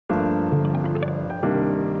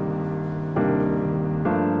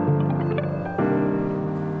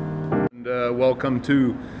welcome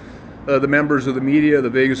to the members of the media. The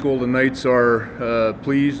Vegas Golden Knights are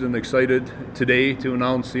pleased and excited today to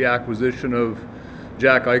announce the acquisition of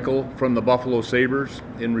Jack Eichel from the Buffalo Sabres.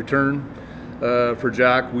 In return for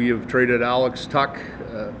Jack, we have traded Alex Tuch,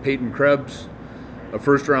 Peyton Krebs, a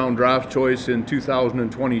first-round draft choice in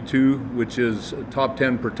 2022, which is top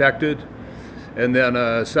 10 protected, and then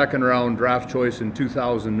a second-round draft choice in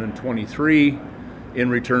 2023 in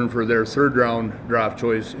return for their third-round draft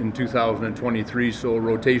choice in 2023, so a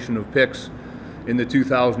rotation of picks in the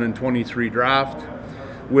 2023 draft.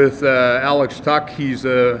 With Alex Tuch, he's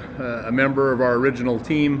a member of our original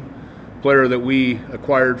team, player that we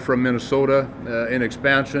acquired from Minnesota in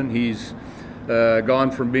expansion. He's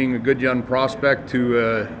gone from being a good young prospect to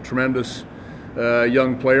a tremendous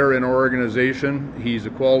young player in our organization. He's a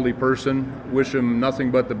quality person. Wish him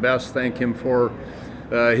nothing but the best. Thank him for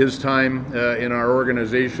his time in our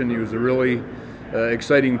organization. He was a really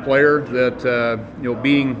exciting player that,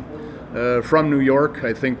 being from New York,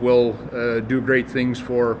 I think will do great things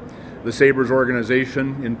for the Sabres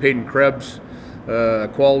organization. In Peyton Krebs, a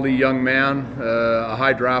quality young man, a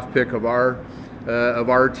high draft pick of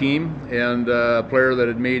our team, and a player that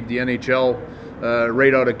had made the NHL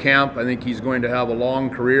right out of camp. I think he's going to have a long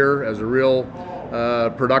career as a real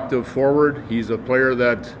productive forward. He's a player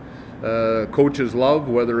that coaches love,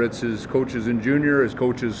 whether it's his coaches in junior, his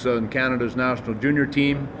coaches in Canada's national junior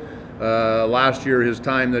team. Last year, his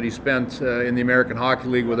time that he spent in the American Hockey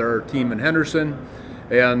League with our team in Henderson,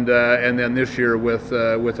 and then this year with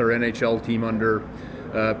our NHL team under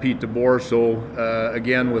Pete DeBoer. So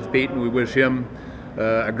again, with Peyton, we wish him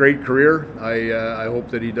a great career. I hope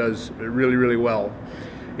that he does really, really well.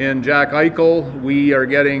 In Jack Eichel, we are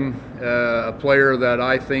getting a player that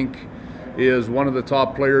I think is one of the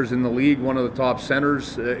top players in the league, one of the top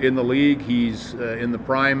centers in the league. He's in the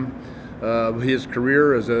prime of his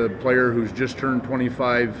career as a player who's just turned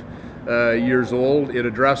 25 years old. It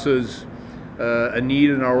addresses a need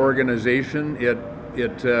in our organization.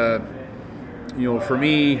 For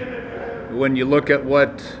me, when you look at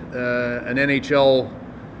what an NHL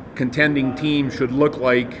contending team should look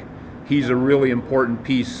like, he's a really important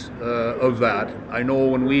piece of that. I know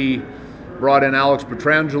when we brought in Alex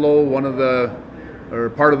Pietrangelo,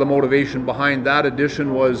 part of the motivation behind that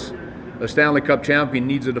addition was a Stanley Cup champion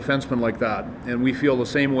needs a defenseman like that, and we feel the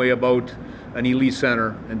same way about an elite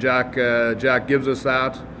center. And Jack gives us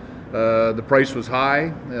that. The price was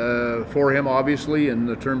high for him, obviously, in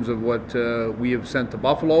the terms of what we have sent to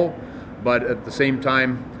Buffalo, but at the same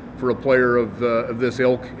time, for a player of this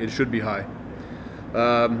ilk, it should be high.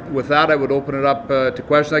 With that, I would open it up to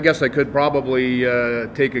questions. I guess I could probably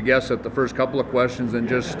take a guess at the first couple of questions and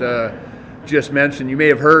just mention, you may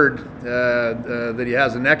have heard that he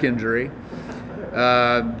has a neck injury.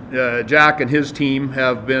 Jack and his team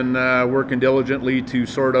have been working diligently to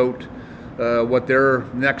sort out what their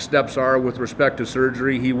next steps are with respect to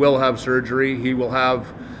surgery. He will have surgery. He will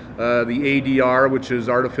have the ADR, which is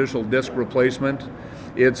artificial disc replacement.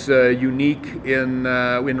 It's unique in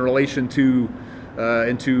relation to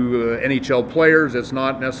NHL players. It's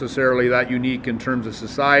not necessarily that unique in terms of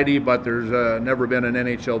society, but there's never been an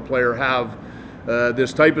NHL player have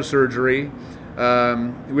this type of surgery.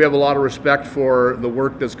 We have a lot of respect for the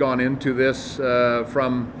work that's gone into this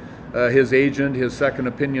from his agent, his second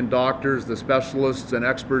opinion doctors, the specialists and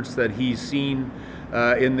experts that he's seen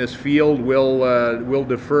in this field. Will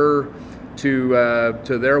defer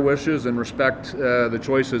to their wishes and respect the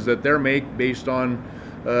choices that they make based on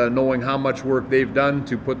knowing how much work they've done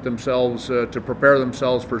to put themselves to prepare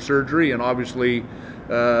themselves for surgery, and obviously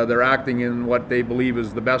they're acting in what they believe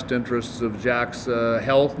is the best interests of Jack's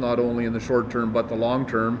health, not only in the short term but the long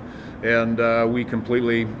term, and we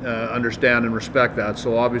completely understand and respect that.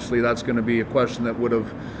 So obviously that's going to be a question that would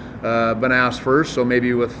have been asked first, so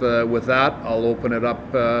maybe with that I'll open it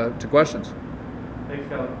up to questions. Thanks,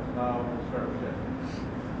 Kelly. We'll start with Jeff.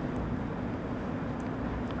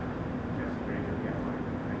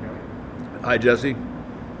 Hi, Jesse.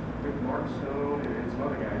 With Mark Stone and some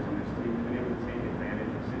other guys on this team, you've been able to take advantage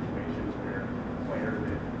of situations where a player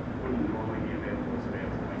that wouldn't normally be available is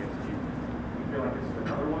available. I guess do you feel like this is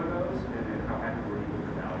another one of those? And then how happy were you with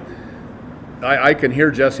the value? I can hear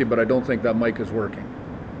Jesse, but I don't think that mic is working.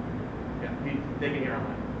 Yeah, they can hear on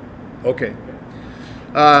that. Okay.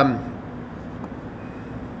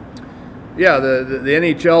 Yeah, the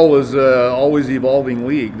NHL is always evolving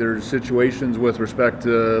league. There's situations with respect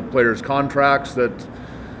to players' contracts that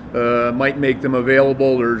might make them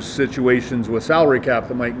available. There's situations with salary cap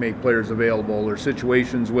that might make players available. There's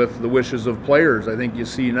situations with the wishes of players. I think you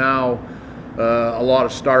see now a lot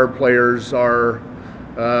of star players are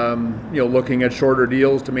looking at shorter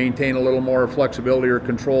deals to maintain a little more flexibility or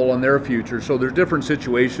control on their future. So there's different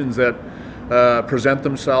situations that present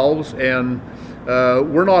themselves, and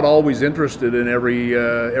we're not always interested in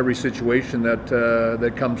every situation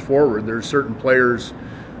that comes forward. There's certain players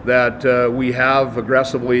that we have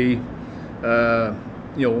aggressively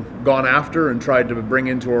gone after and tried to bring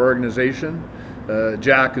into our organization.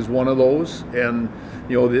 Jack is one of those, and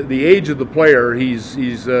the age of the player, he's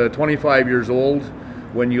 25 years old.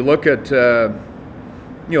 When you look at the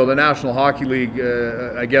National Hockey League,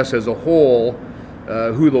 I guess as a whole,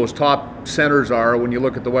 who those top centers are, when you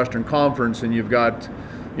look at the Western Conference, and you've got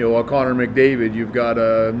a Connor McDavid, you've got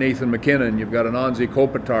a Nathan McKinnon, you've got an Anze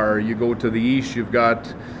Kopitar. You go to the East, you've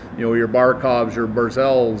got your Barkovs, your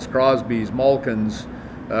Barzels, Crosbys, Malkins.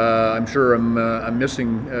 I'm sure I'm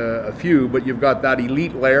missing a few, but you've got that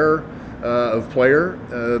elite layer of player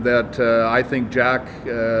that I think Jack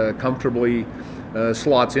comfortably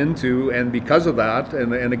slots into, and because of that,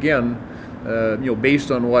 and again,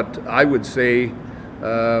 based on what I would say,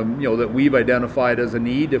 that we've identified as a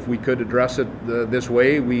need, if we could address it this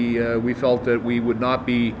way, we felt that we would not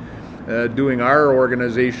be doing our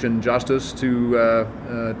organization justice to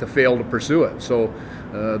fail to pursue it. So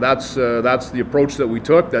that's the approach that we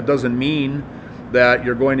took. That doesn't mean that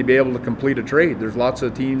you're going to be able to complete a trade. There's lots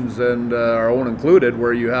of teams, and our own included,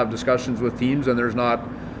 where you have discussions with teams and there's not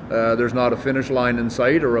a finish line in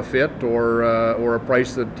sight, or a fit, or a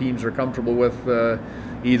price that teams are comfortable with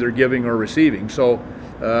either giving or receiving. So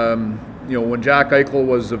when Jack Eichel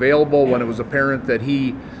was available, when it was apparent that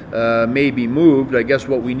he may be moved, I guess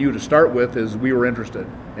what we knew to start with is we were interested,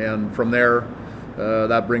 and from there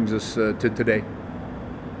that brings us to today.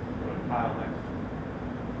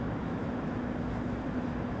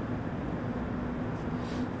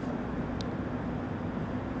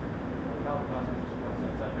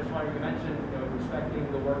 You mentioned respecting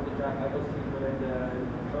the work that Jack Eichel's team put into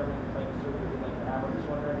determining the type of surgery we'd like to have. I'm just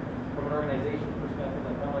wondering, from an organization's perspective,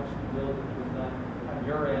 like how much due diligence was done on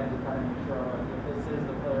your end to kind of make sure if this is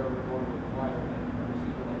the player we're going to require, and a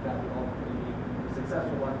procedure like that would ultimately be a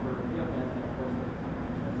successful one for him and of course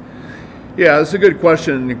the. Yeah, that's a good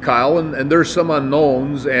question, Kyle, and there's some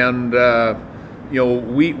unknowns, and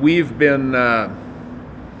we've been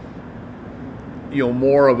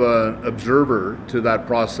more of an observer to that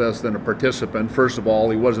process than a participant. First of all,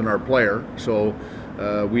 he wasn't our player, so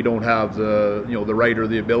we don't have the the right or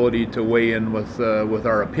the ability to weigh in with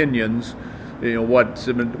our opinions. What's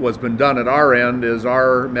been done at our end is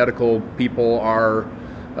our medical people are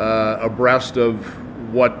abreast of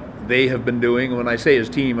what they have been doing. When I say his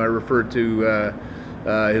team, I refer to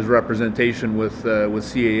his representation with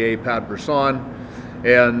CAA, Pat Brisson,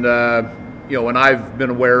 and and I've been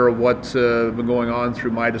aware of what's been going on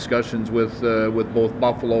through my discussions with both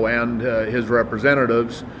Buffalo and his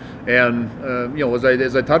representatives, and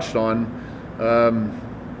as I touched on,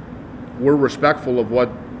 we're respectful of what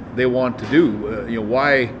they want to do.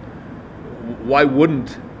 Why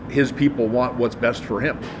wouldn't his people want what's best for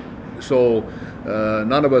him? So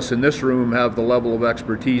none of us in this room have the level of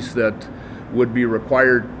expertise that would be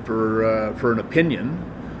required for an opinion.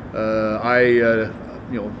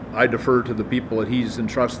 I defer to the people that he's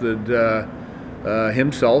entrusted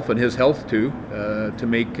himself and his health to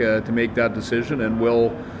make that decision, and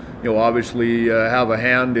we'll obviously have a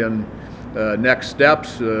hand in next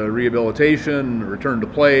steps, rehabilitation, return to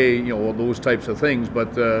play, those types of things.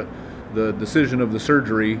 But the decision of the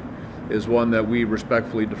surgery is one that we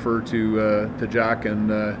respectfully defer to Jack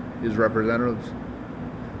and his representatives.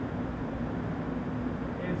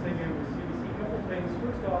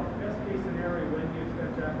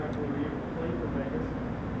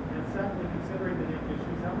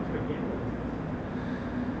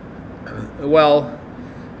 Well,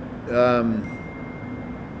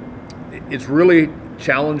 it's really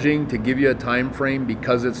challenging to give you a time frame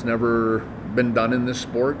because it's never been done in this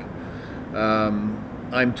sport.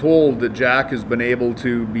 I'm told that Jack has been able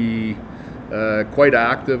to be quite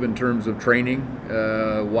active in terms of training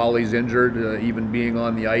while he's injured, even being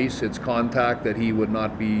on the ice. It's contact that he would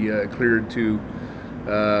not be cleared to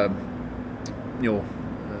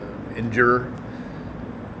endure.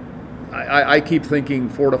 I keep thinking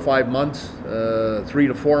 4 to 5 months, 3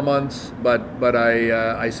 to 4 months, but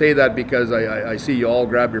I say that because I see you all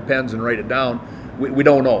grab your pens and write it down. We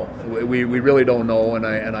don't know. We really don't know, and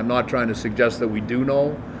I'm not trying to suggest that we do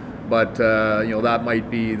know, but that might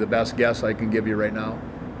be the best guess I can give you right now.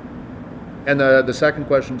 And the second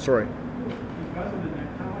question, sorry.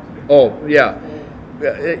 Oh yeah.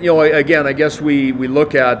 Again, I guess we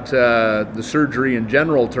look at the surgery in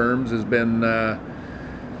general terms has been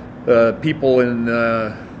people in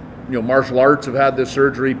martial arts have had this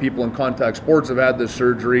surgery, people in contact sports have had this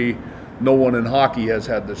surgery, no one in hockey has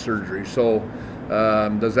had this surgery. So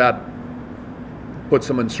does that put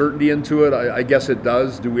some uncertainty into it? I guess it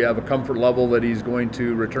does. Do we have a comfort level that he's going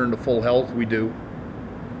to return to full health? We do.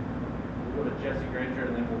 We'll go to Jesse Granger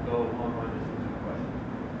and then we'll go online to some questions.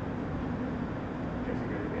 Jesse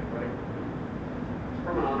Granger, buddy.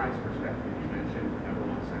 From an on-ice perspective, you mentioned number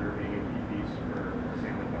one center being a key piece for a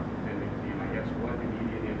Stanley Cup contending team. I guess what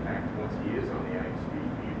immediate impact, once he is on the ice, do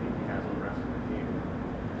you think he has on the rest of the team?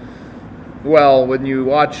 Well, when you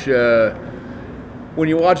watch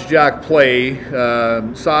Jack play,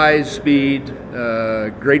 size, speed,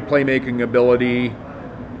 great playmaking ability,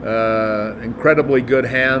 incredibly good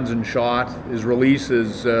hands and shot. His release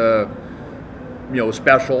is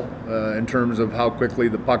special in terms of how quickly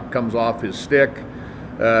the puck comes off his stick.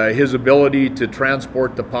 His ability to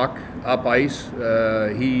transport the puck up ice.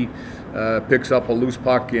 He picks up a loose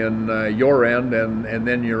puck in your end, and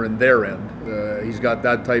then you're in their end. He's got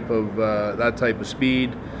that type of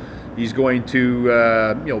speed. He's going to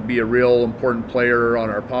be a real important player on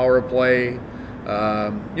our power play.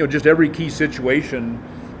 Just every key situation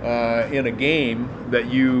in a game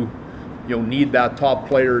that you need that top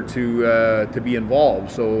player to be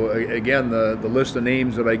involved. So again, the list of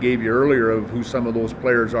names that I gave you earlier of who some of those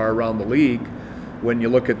players are around the league, when you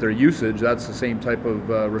look at their usage, that's the same type of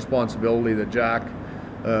responsibility that Jack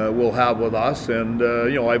will have with us. And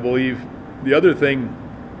I believe the other thing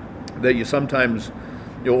that you sometimes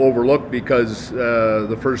overlook, because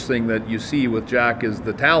the first thing that you see with Jack is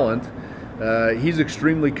the talent. He's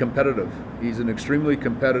extremely competitive. He's an extremely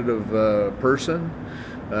competitive person.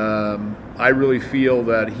 I really feel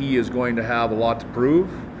that he is going to have a lot to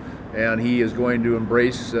prove, and he is going to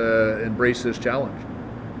embrace this challenge.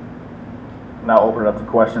 Now open it up to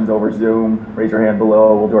questions over Zoom. Raise your hand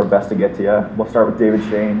below. We'll do our best to get to you. We'll start with David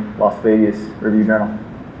Shane, Las Vegas Review-Journal.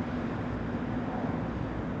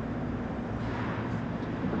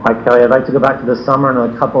 Hi, Kelly. I'd like to go back to the summer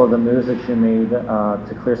and a couple of the moves that you made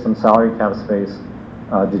to clear some salary cap space.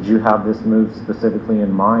 Did you have this move specifically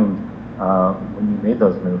in mind when you made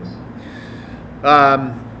those moves?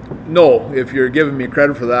 No. If you're giving me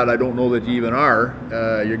credit for that, I don't know that you even are.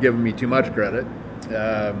 You're giving me too much credit.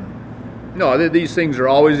 No, these things are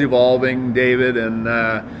always evolving, David, and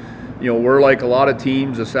we're like a lot of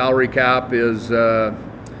teams. The salary cap is a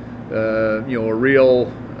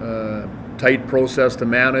real tight process to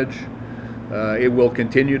manage. It will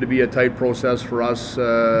continue to be a tight process for us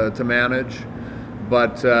to manage,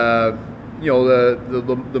 but the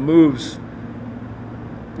moves.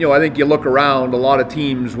 I think you look around, a lot of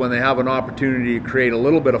teams, when they have an opportunity to create a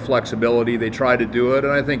little bit of flexibility, they try to do it,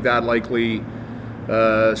 and I think that likely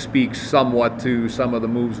speaks somewhat to some of the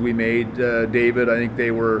moves we made, David. I think they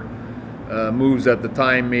were moves at the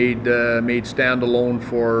time made standalone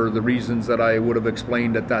for the reasons that I would have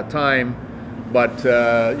explained at that time. But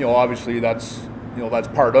obviously that's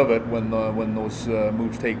part of it. When those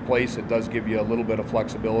moves take place, it does give you a little bit of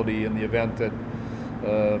flexibility in the event that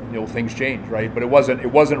things change, right? But it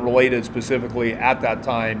wasn't related specifically at that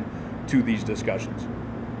time to these discussions.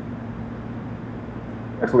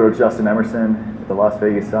 Next we'll go to Justin Emerson with the Las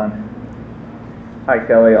Vegas Sun. Hi,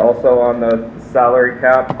 Kelly. Also on the salary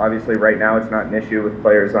cap, obviously right now it's not an issue with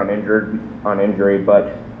players on injury,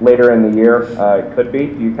 but later in the year it could be.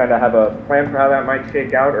 Do you kind of have a plan for how that might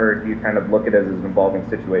shake out, or do you kind of look at it as an evolving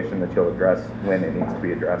situation that you'll address when it needs to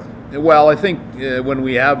be addressed? Well, I think when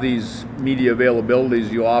we have these media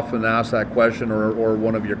availabilities, you often ask that question, or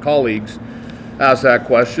one of your colleagues ask that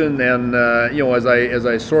question, and as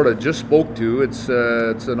I sort of just spoke to, it's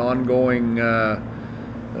an ongoing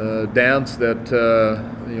dance that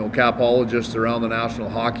capologists around the National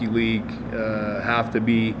Hockey League have to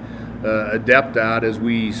be adept at. As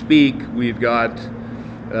we speak, we've got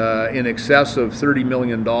in excess of $30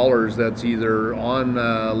 million that's either on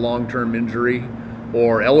long-term injury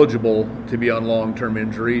or eligible to be on long-term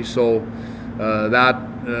injury. So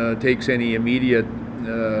that takes any immediate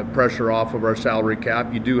pressure off of our salary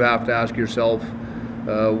cap. You do have to ask yourself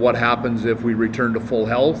what happens if we return to full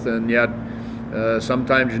health, and yet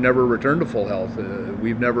sometimes you never return to full health.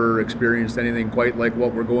 We've never experienced anything quite like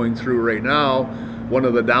what we're going through right now. One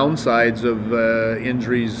of the downsides of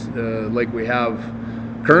injuries like we have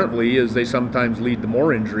currently is they sometimes lead to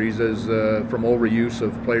more injuries as from overuse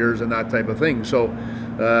of players and that type of thing. So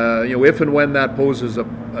if and when that poses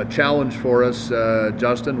a challenge for us,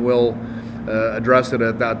 Justin, will address it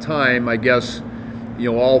at that time. I guess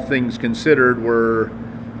all things considered,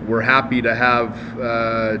 we're happy to have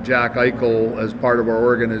Jack Eichel as part of our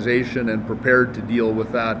organization and prepared to deal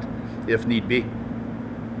with that if need be.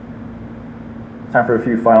 Time for a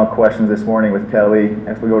few final questions this morning with Kelly.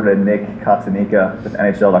 Next we go to Nick Katsanika with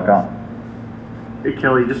NHL.com. Hey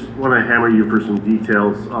Kelly, just want to hammer you for some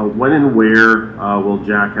details. When and where will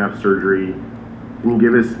Jack have surgery? Can you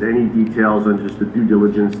give us any details on just the due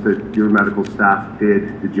diligence that your medical staff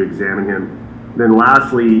did? Did you examine him? Then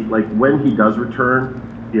lastly, like when he does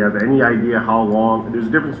return, do you have any idea how long? There's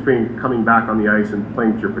a difference between coming back on the ice and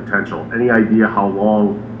playing to your potential. Any idea how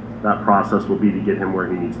long that process will be to get him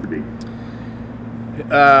where he needs to be?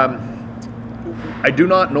 I do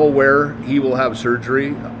not know where he will have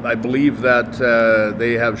surgery. I believe that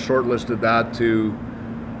they have shortlisted that to,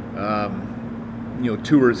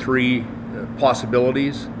 2 or 3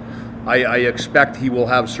 possibilities. I expect he will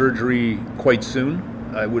have surgery quite soon.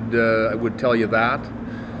 I would tell you that.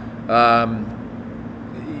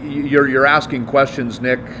 You're asking questions,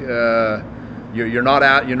 Nick. You're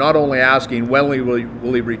not only asking when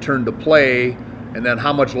will he return to play, and then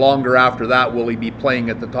how much longer after that will he be playing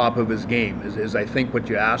at the top of his game, is I think what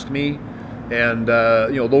you asked me. And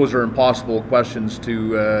those are impossible questions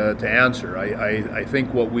to answer. I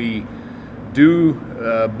think what we do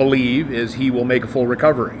believe is he will make a full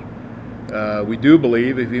recovery. We do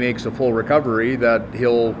believe if he makes a full recovery that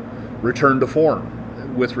he'll return to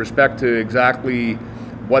form. With respect to exactly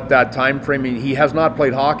what that time frame, he has not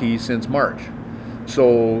played hockey since March.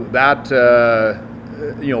 So that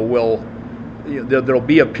there'll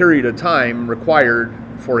be a period of time required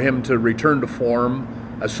for him to return to form,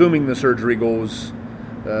 assuming the surgery goes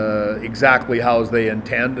exactly how as they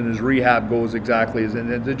intend and his rehab goes exactly as.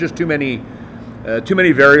 And there's just too many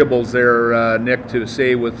variables there, Nick, to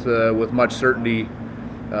say with much certainty.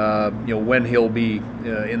 When he'll be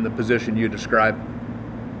in the position you described.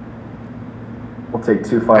 We'll take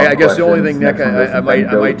 2 final questions. I guess the only thing, Nick, I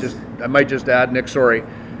might just add, Nick, sorry.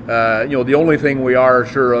 The only thing we are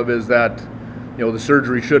sure of is that the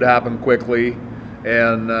surgery should happen quickly,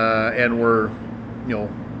 and we're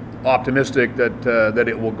optimistic that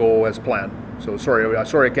it will go as planned. So sorry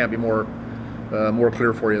I can't be more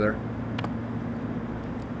clear for you there.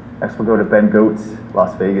 Next we'll go to Ben Goetz,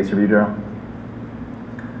 Las Vegas Review-Journal.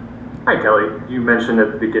 Hi Kelly, you mentioned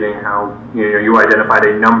at the beginning how you identified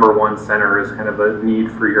a number 1 center as kind of a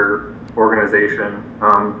need for your organization.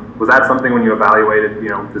 Was that something when you evaluated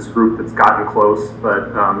this group that's gotten close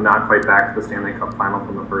but not quite back to the Stanley Cup final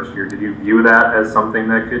from the first year? Did you view that as something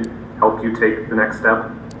that could help you take the next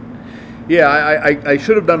step? Yeah, I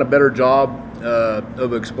should have done a better job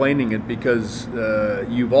of explaining it, because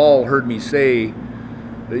you've all heard me say,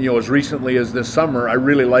 as recently as this summer, I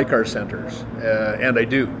really like our centers, and I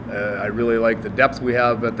do. I really like the depth we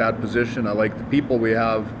have at that position. I like the people we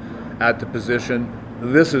have at the position.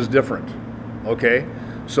 This is different, okay?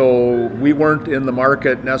 So we weren't in the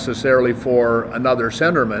market necessarily for another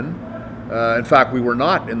centerman. In fact, we were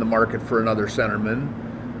not in the market for another centerman,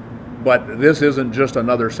 but this isn't just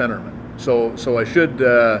another centerman. So I should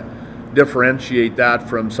differentiate that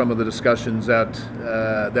from some of the discussions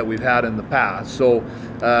that we've had in the past. So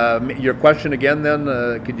your question again then,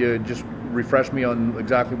 could you just refresh me on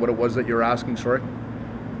exactly what it was that you're asking, sorry?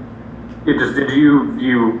 Did you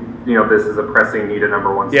view this as a pressing need, a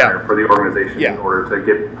number 1 center for the organization in order to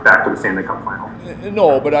get back to the Stanley Cup final?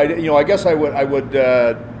 No, but I guess I would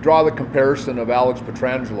draw the comparison of Alex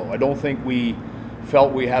Pietrangelo. I don't think we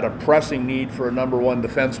felt we had a pressing need for a number 1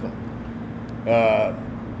 defenseman.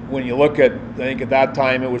 When you look at, I think at that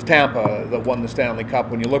time it was Tampa that won the Stanley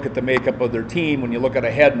Cup. When you look at the makeup of their team, when you look at a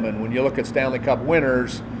Hedman, when you look at Stanley Cup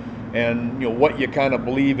winners, and what you kind of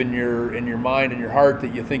believe in your mind and your heart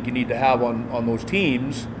that you think you need to have on those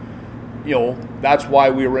teams, that's why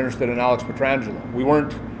we were interested in Alex Pietrangelo. We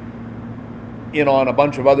weren't in on a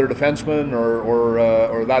bunch of other defensemen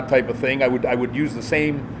or that type of thing. I would use the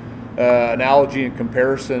same analogy and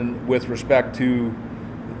comparison with respect to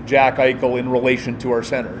Jack Eichel in relation to our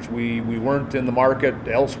centers. We weren't in the market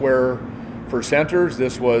elsewhere for centers.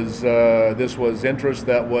 This was interest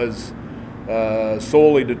that was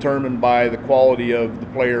solely determined by the quality of the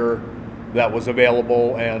player that was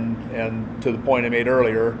available, and to the point I made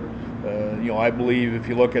earlier, I believe if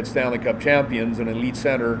you look at Stanley Cup champions, an elite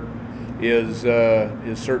center is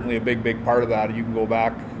certainly a big part of that. You can go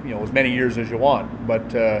back as many years as you want, but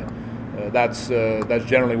that's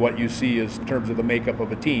generally what you see is in terms of the makeup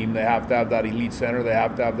of a team. They have to have that elite center. They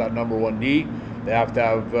have to have that number 1 D. They have to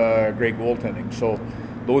have great goaltending. So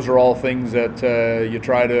those are all things that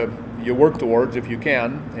you work towards if you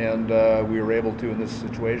can, and we were able to in this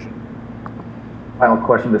situation. Final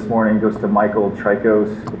question this morning goes to Michael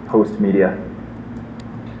Trikos with Post Media.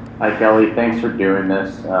 Hi Kelly, thanks for doing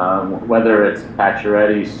this. Whether it's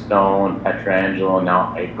Pacioretty, Stone, Pietrangelo,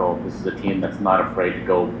 now Eichel, this is a team that's not afraid to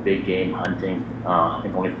go big game hunting. I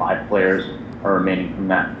think only 5 players are remaining from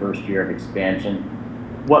that first year of expansion.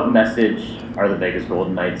 What message are the Vegas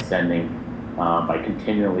Golden Knights sending by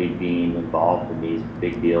continually being involved in these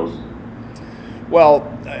big deals? Well,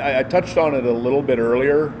 I touched on it a little bit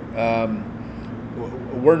earlier.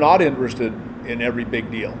 We're not interested in every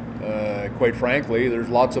big deal. Quite frankly, there's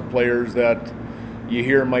lots of players that you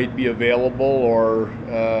hear might be available or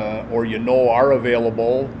you know are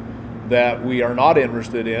available that we are not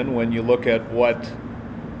interested in when you look at what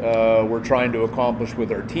we're trying to accomplish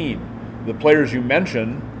with our team. The players you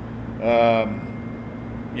mentioned,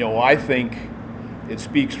 I think it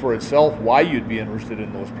speaks for itself why you'd be interested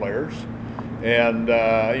in those players. And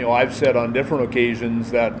I've said on different occasions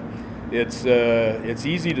that it's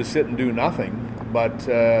easy to sit and do nothing, but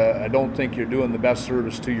I don't think you're doing the best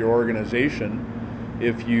service to your organization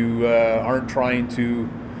if you aren't trying to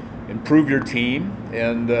improve your team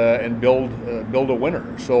and build a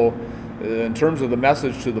winner. So in terms of the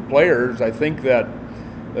message to the players, I think that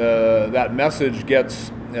that message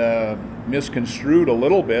gets misconstrued a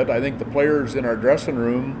little bit. I think the players in our dressing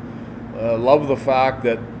room love the fact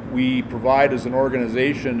that we provide as an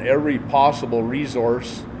organization every possible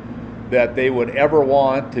resource that they would ever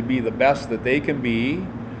want to be the best that they can be,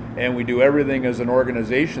 and we do everything as an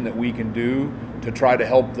organization that we can do to try to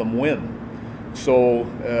help them win. So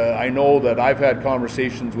I know that I've had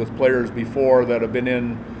conversations with players before that have been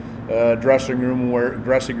in dressing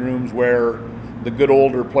rooms where the good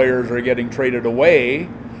older players are getting traded away,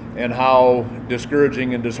 and how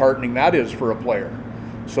discouraging and disheartening that is for a player.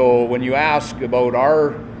 So when you ask about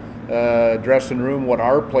our dressing room, what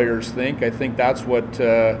our players think, I think that's what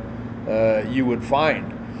you would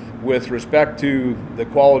find. With respect to the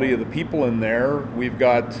quality of the people in there, we've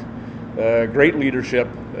got great leadership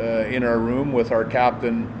in our room with our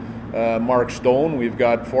captain Mark Stone. We've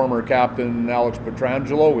got former captain Alex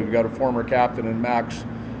Pietrangelo. We've got a former captain in Max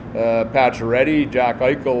Pacioretty. Jack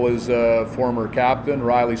Eichel is a former captain.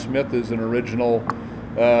 Riley Smith is an original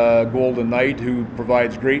Golden Knight who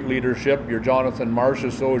provides great leadership. Your Jonathan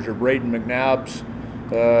Marchessaults, your Braden McNabbs.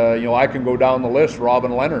 I can go down the list.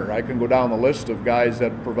 Robin Leonard. I can go down the list of guys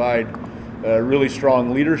that provide really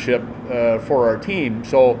strong leadership for our team.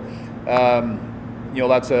 So,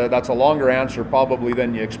 that's a longer answer probably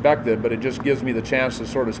than you expected, but it just gives me the chance to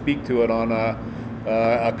sort of speak to it on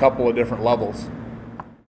a couple of different levels.